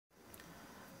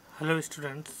Hello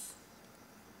students,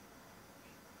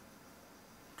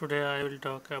 today I will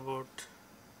talk about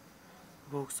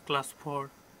books class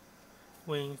 4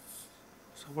 wings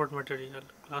support material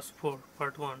class 4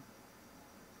 part 1.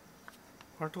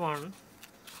 Part 1,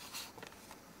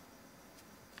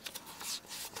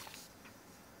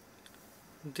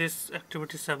 this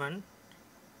activity 7,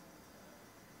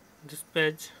 this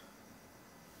page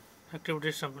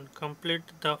activity 7, complete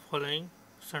the following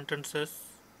sentences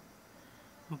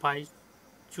by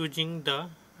choosing the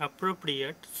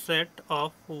appropriate set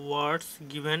of words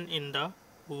given in the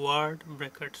word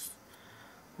brackets.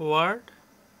 Word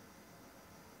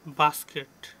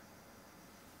basket.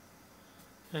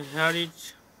 Here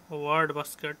is word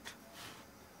basket.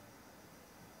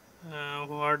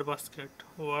 Word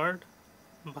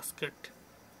basket.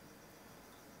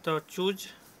 So choose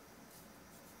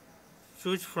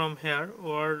from here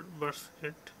word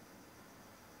basket.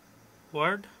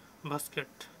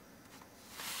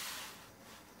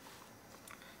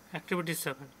 Activity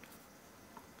 7.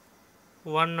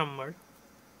 One number.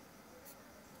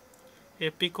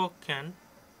 A peacock can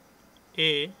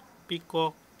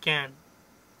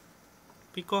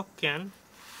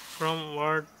from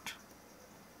word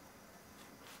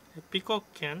a peacock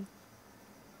can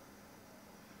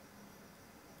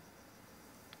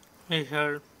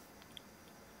here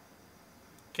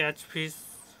catch fish,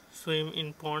 swim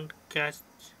in pond, catch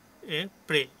a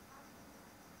prey,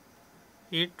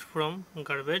 eat from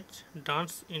garbage,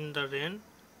 dance in the rain,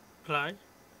 fly,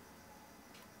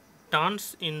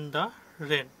 dance in the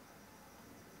rain,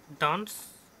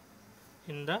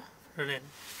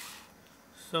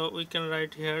 so we can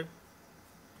write here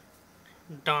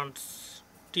dance,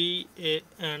 dance,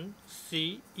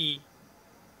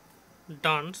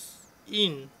 dance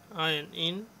in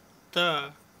the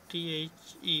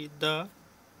the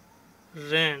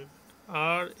rain,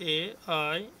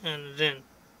 rain,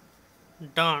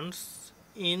 dance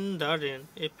in the rain.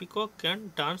 A peacock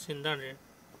can dance in the rain.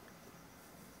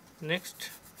 Next,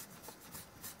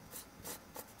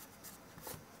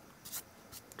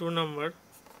 2 number.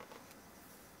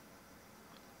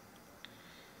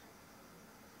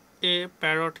 A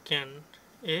parrot can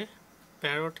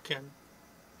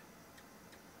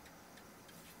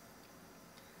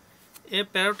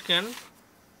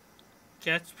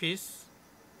catch fish,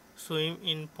 swim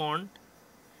in pond,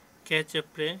 catch a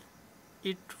prey,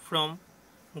 eat from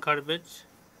garbage,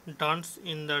 dance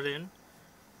in the rain,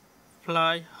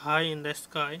 fly high in the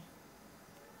sky,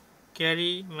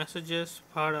 carry messages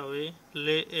far away,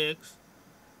 lay eggs,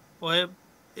 weave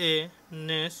a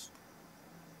nest,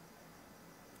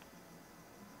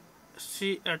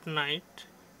 see at night,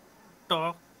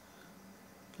 talk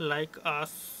like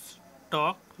us.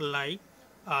 A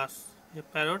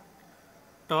parrot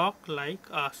talk like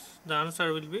us. The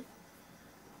answer will be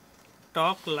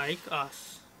talk like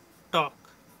us. Talk.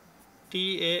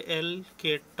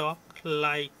 T-A-L-K, talk,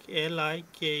 like,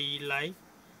 L-I-K-E, like,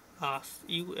 us,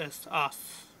 U-S,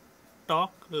 us.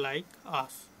 Talk like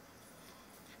us.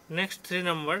 Next 3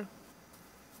 number.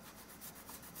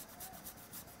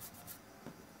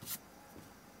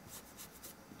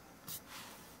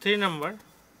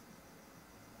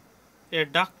 A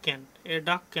duck can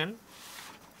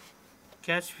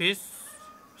catch fish,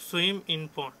 swim in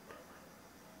pond.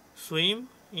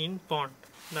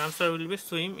 The answer will be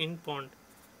swim in pond.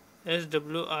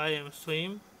 S-W-I-M,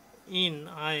 swim in,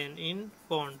 in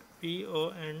pond,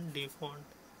 P-O-N-D, pond.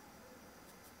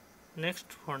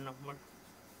 Next 4 number.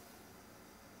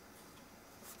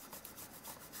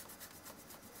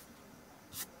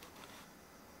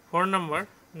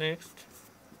 Next,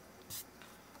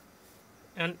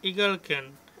 an eagle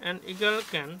can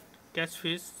catch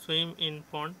fish, swim in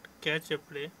pond, catch a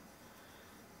prey.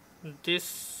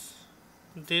 This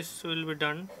will be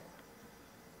done,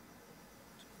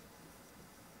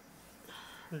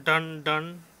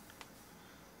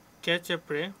 catch a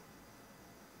prey,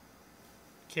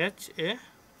 catch,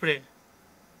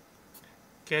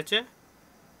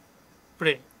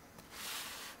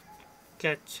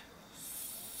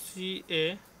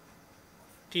 C-A-T-C-H,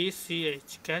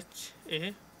 catch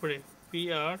a prey,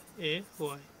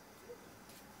 P-R-A-Y,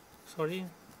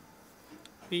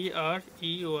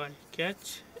 P-R-E-Y,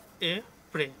 catch a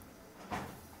prey.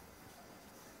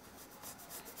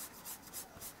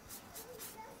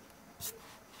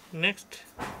 Next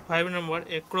 5 number.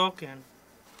 A crow can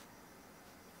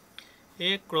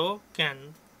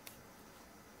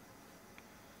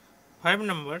 5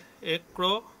 number. A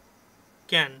crow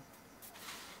can.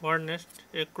 What next?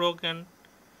 A crow can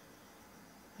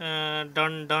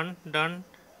done,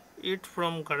 eat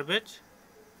from garbage,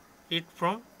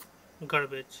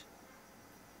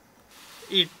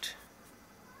 eat,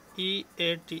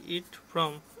 E-A-T, eat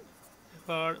from,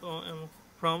 F-R-O-M,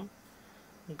 from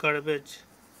garbage,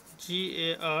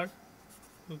 G-A-R-B-A-G-E,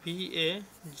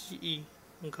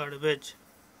 garbage.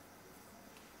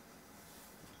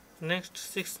 Next,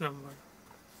 sixth number.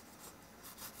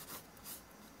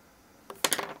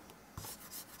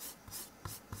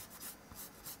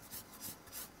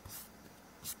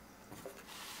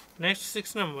 Next,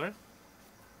 sixth number.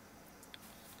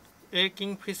 A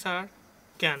kingfisher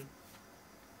can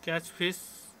catch fish,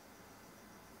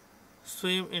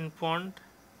 swim in pond,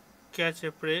 catch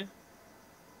a prey,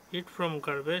 eat from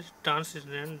garbage, dance in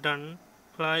rain, done,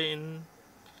 fly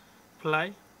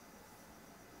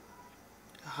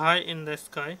high in the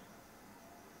sky,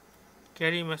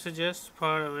 carry messages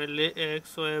far away, lay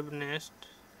eggs, wave nest,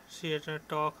 theater,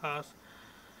 talk us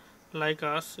like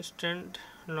us, stand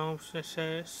long,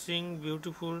 sing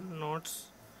beautiful notes,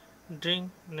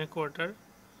 drink nectar,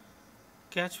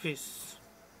 catch fish.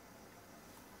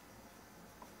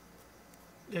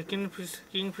 A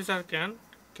kingfisher can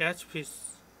catch fish,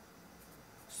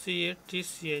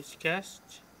 C-A-T-C-H,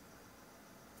 catch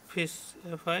fish,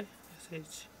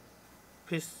 F-I-S-H,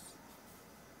 fish,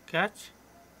 catch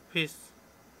fish.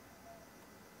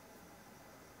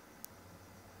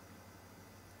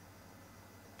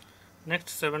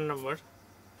 Next, seven number.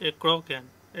 A crow can,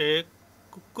 a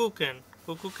cuckoo can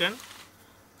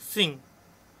sing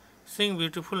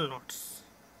beautiful notes,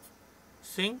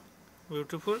 sing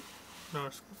beautiful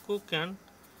notes. Cuckoo can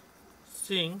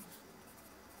sing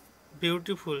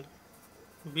beautiful,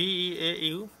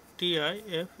 B-E-A-U-T-I-F-U-L,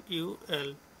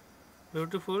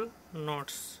 beautiful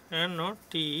notes,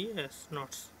 N-O-T-E-S,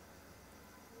 notes.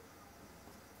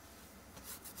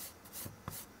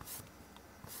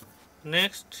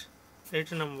 Next,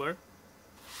 8 number.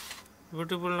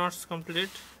 Beautiful notes complete.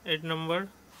 8 number.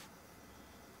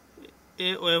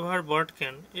 A weaver bird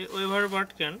can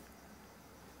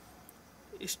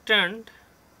stand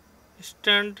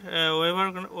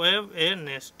wave a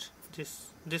nest.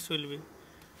 This will be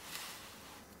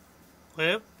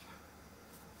wave,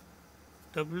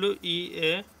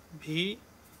 W-E-A-V-E,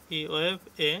 wave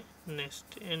a nest,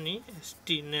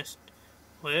 N-E-S-T, nest,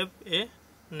 wave a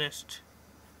nest.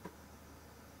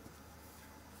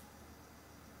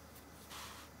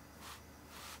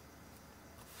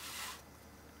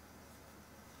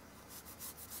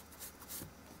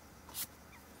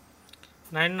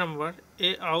 Nine number.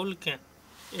 A owl can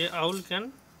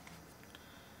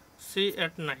see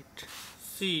at night,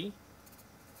 see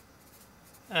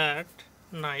at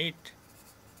night,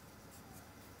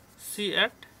 see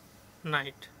at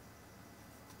night.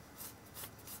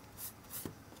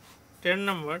 10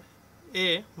 number.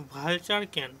 A vulture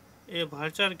can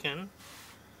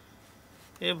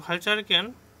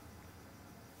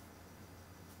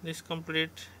this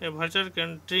complete. A vulture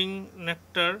can drink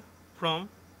nectar from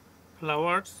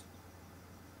flowers,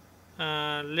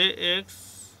 lay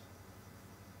eggs,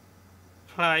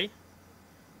 fly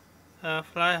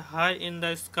high in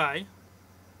the sky,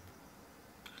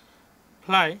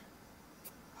 fly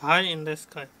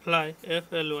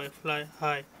F-L-Y, fly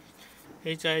high,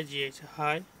 H-I-G-H,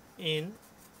 high in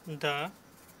the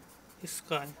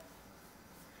sky,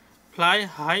 fly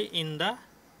high in the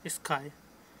sky.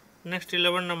 Next,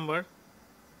 11 number.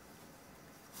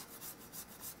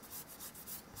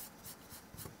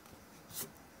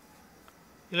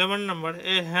 A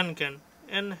hen can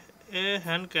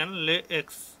lay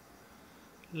eggs,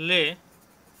 a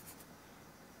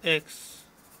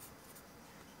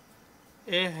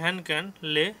hen can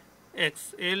lay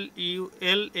eggs,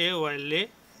 L-A-Y, lay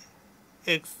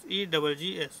eggs,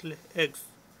 E-G-G-S, lay eggs.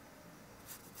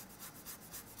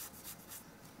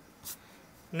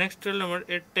 Next, 12 number.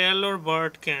 A tailor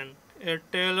bird can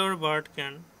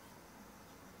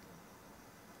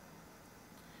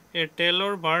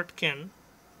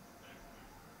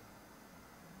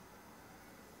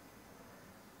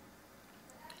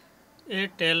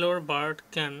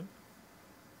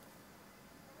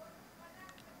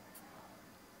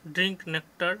drink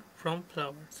nectar from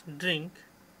flowers, drink,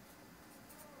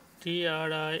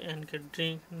 T-R-I-N-K,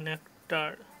 drink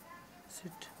nectar,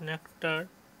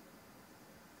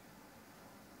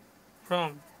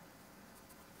 from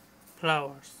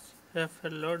flowers,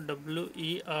 F-L-O-W-E-R-S,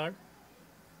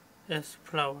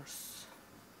 flowers.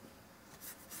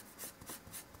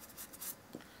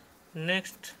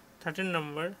 Next, 13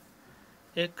 number.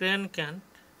 A crane can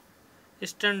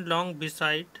stand long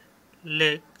beside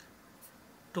lake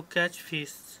to catch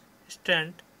fish,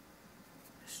 stand,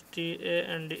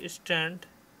 S-T-A-N-D, stand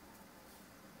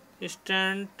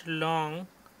long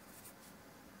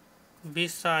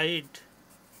beside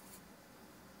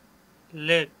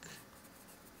lake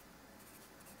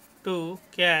to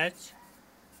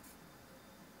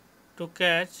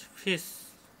catch fish.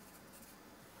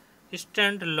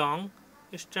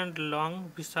 Stand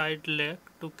long beside lake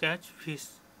to catch fish.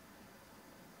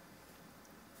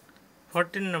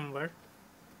 14 number.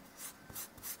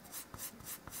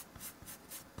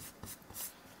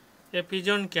 A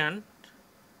pigeon can.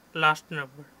 Last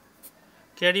number.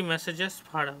 Carry messages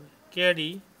far away.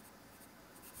 Carry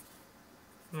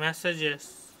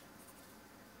messages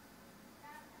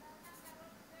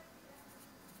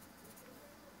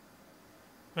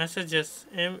messages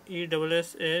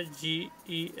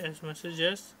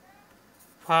messages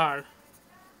far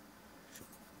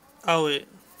away.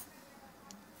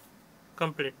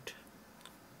 Complete.